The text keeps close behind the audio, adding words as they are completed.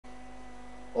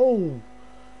Oh!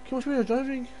 Can you watch me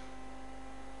driving?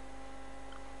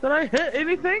 Did I hit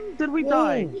anything? Did we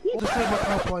die? I just hit my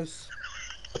car twice.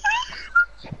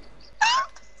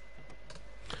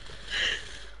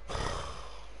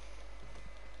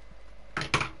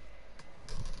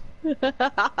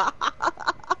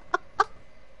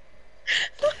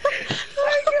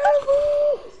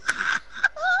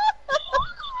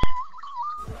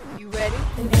 You ready?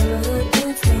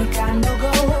 Think I know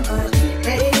go, but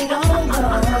they don't know.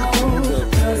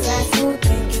 Cause I still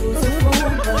think you was a fool,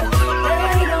 but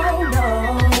they don't know.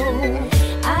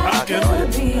 I could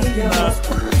be yours,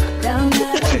 they'll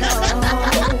never know.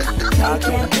 They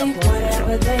can think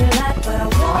whatever they like, but I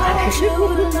want you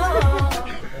to know.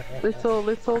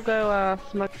 Let's all go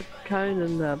smoke a cone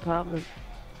in the apartment.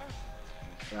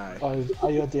 Right. Oh,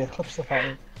 you're at the Eclipse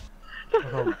apartment.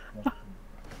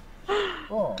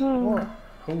 Oh, what?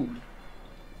 Cool.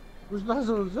 Where's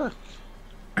Nazar and Zach?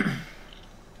 I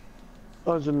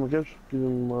was in my couch,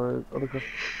 giving my other car.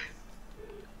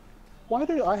 Why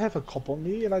do I have a cop on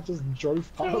me and I just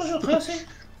drove past? What was your cursing?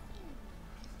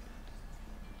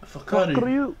 Fuck are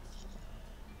Fakari. you?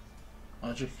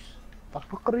 Oh, jokes.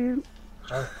 Fuck are you?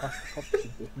 Oh, past the cops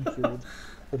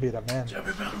to be the man.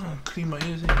 Jabby Bell, clean my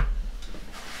ears in.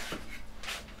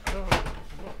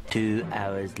 2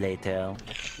 hours later.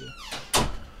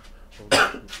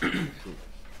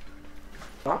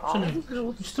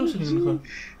 You're still sitting in the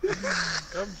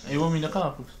car. Hey, you want me in the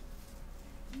car, please?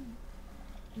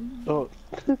 Oh.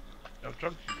 I'm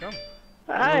drunk, you come.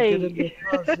 Hey! It'd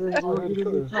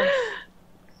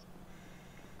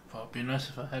be nice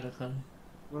if I had a car.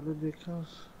 Run in their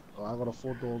cars. Oh, I got a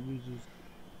 4-door music.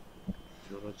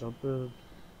 Should I jump in?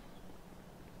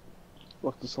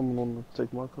 Like there's someone on the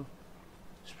take my car.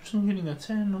 Is person getting a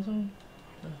 10 or something?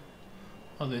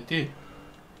 Oh, they did.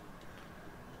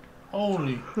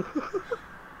 Holy.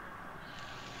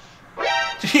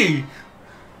 Gee!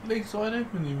 Legs wide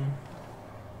open even.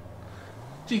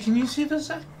 Gee, can you see this,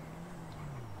 Zach?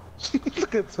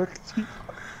 Look at Zach.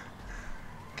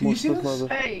 Can you see this?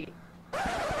 Hey!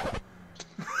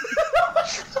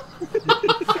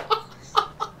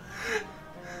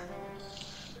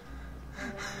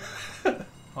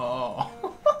 Oh.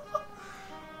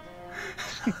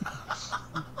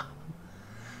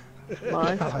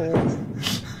 My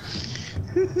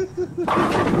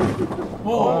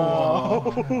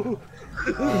Whoa.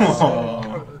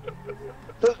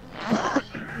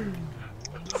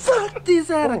 Fuck these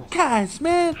other guys,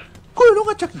 man! Cool,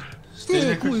 look at Chucky!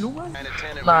 Stay cool, look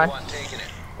at Nice.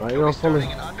 Right, you're on follow.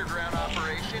 An underground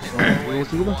operation in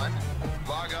What's he gonna?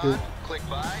 Log on, click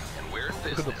buy, and we're in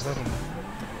business.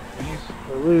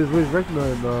 Where's Regner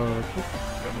and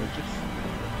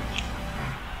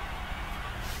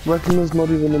Regner's not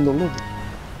even in the lobby.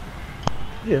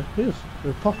 yeah, he is.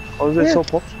 They're popped. Oh, is it so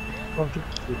popped?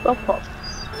 Stop pop.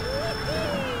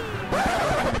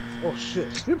 Oh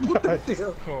shit. Who put that there?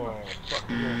 Oh, fuck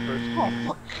you on first. Oh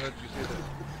fuck. How'd you say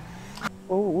that?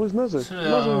 Oh, where's Nazar? So,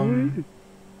 Nazar, where are you?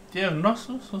 do you have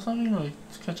nostrils or something like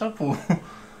to catch up or?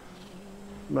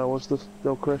 Now watch this,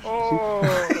 they'll crash. Oh!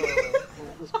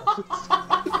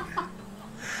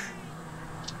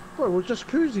 Bro, we're just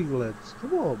cruising, lads.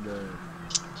 Come on, man.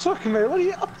 Chuck, mate, what are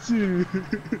you up to?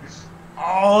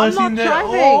 Oh, I'm is he not in there?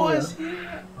 driving. Oh, is he?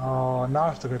 Oh, now I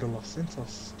have to go to Los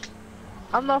Santos.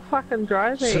 I'm not fucking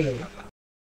driving.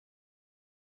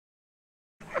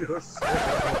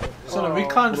 Sorry, we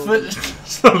can't fit.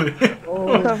 Sorry.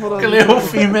 Oh, Kaleo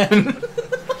female.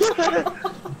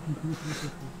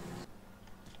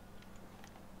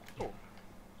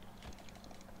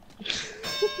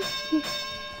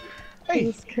 hey!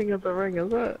 This King of the Ring,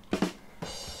 is it?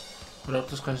 What up?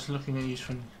 This guy's looking at you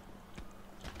funny.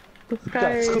 This guy.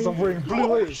 That's because I'm wearing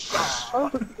bluish. Oh,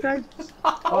 this guy.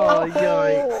 Oh,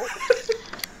 yikes.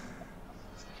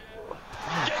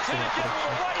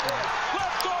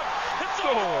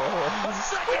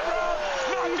 Second round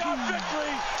knockout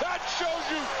victory. That shows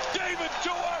you David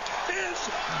Tua is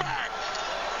back.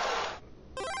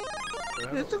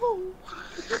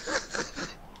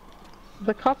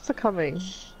 The cops are coming.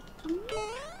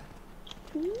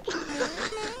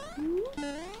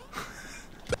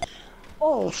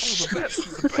 Oh shit!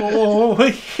 Oh,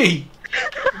 hey!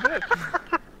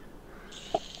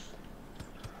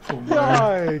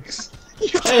 Yikes!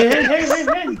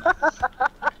 Hey!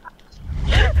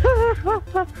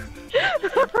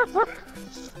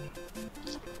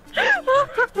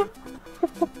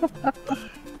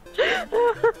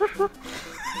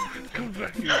 Come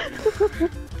back here.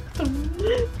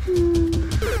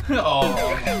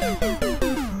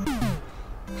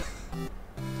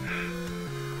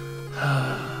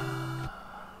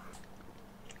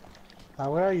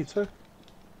 Where are you two?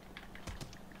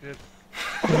 Yes.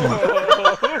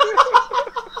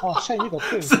 Oh shit, you got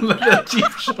two. It's like a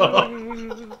cheap shot.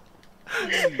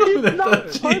 He's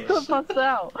knocked both of us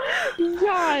out.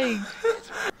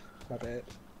 Yikes. My bad.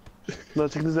 No,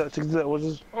 check this out, check this out. Watch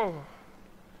this. Oh.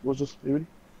 Watch this. You ready?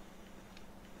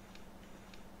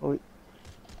 Oh, wait.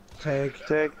 Tag.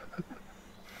 Tag.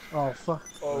 Oh fuck.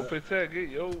 Oh, play tag it,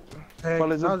 yo. Tag.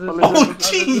 Follow this, follow Oh, this.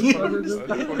 gee.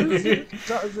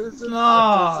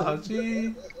 Nah,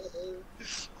 gee.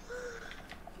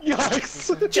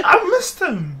 Yikes. Gee, I missed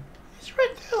him. He's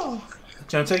right there.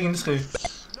 Gee, I'm taking this guy.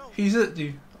 He's it,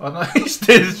 dude. Oh no, he's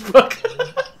dead as fuck.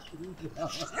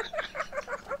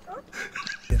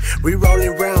 We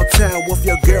rollin' round town with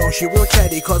your girl, she real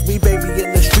chatty. Cause me baby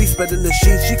in the streets, but in the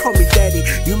sheets, she call me daddy.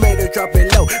 You made her drop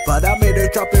it low, but I made her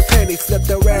drop it panties. Flipped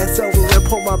her ass over and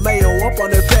put my mayo up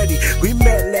on her patty. We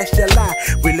met last July,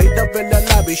 we linked up in the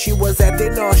lobby. She was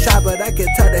acting all shy, but I could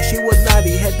tell that she was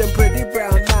naughty. Had them pretty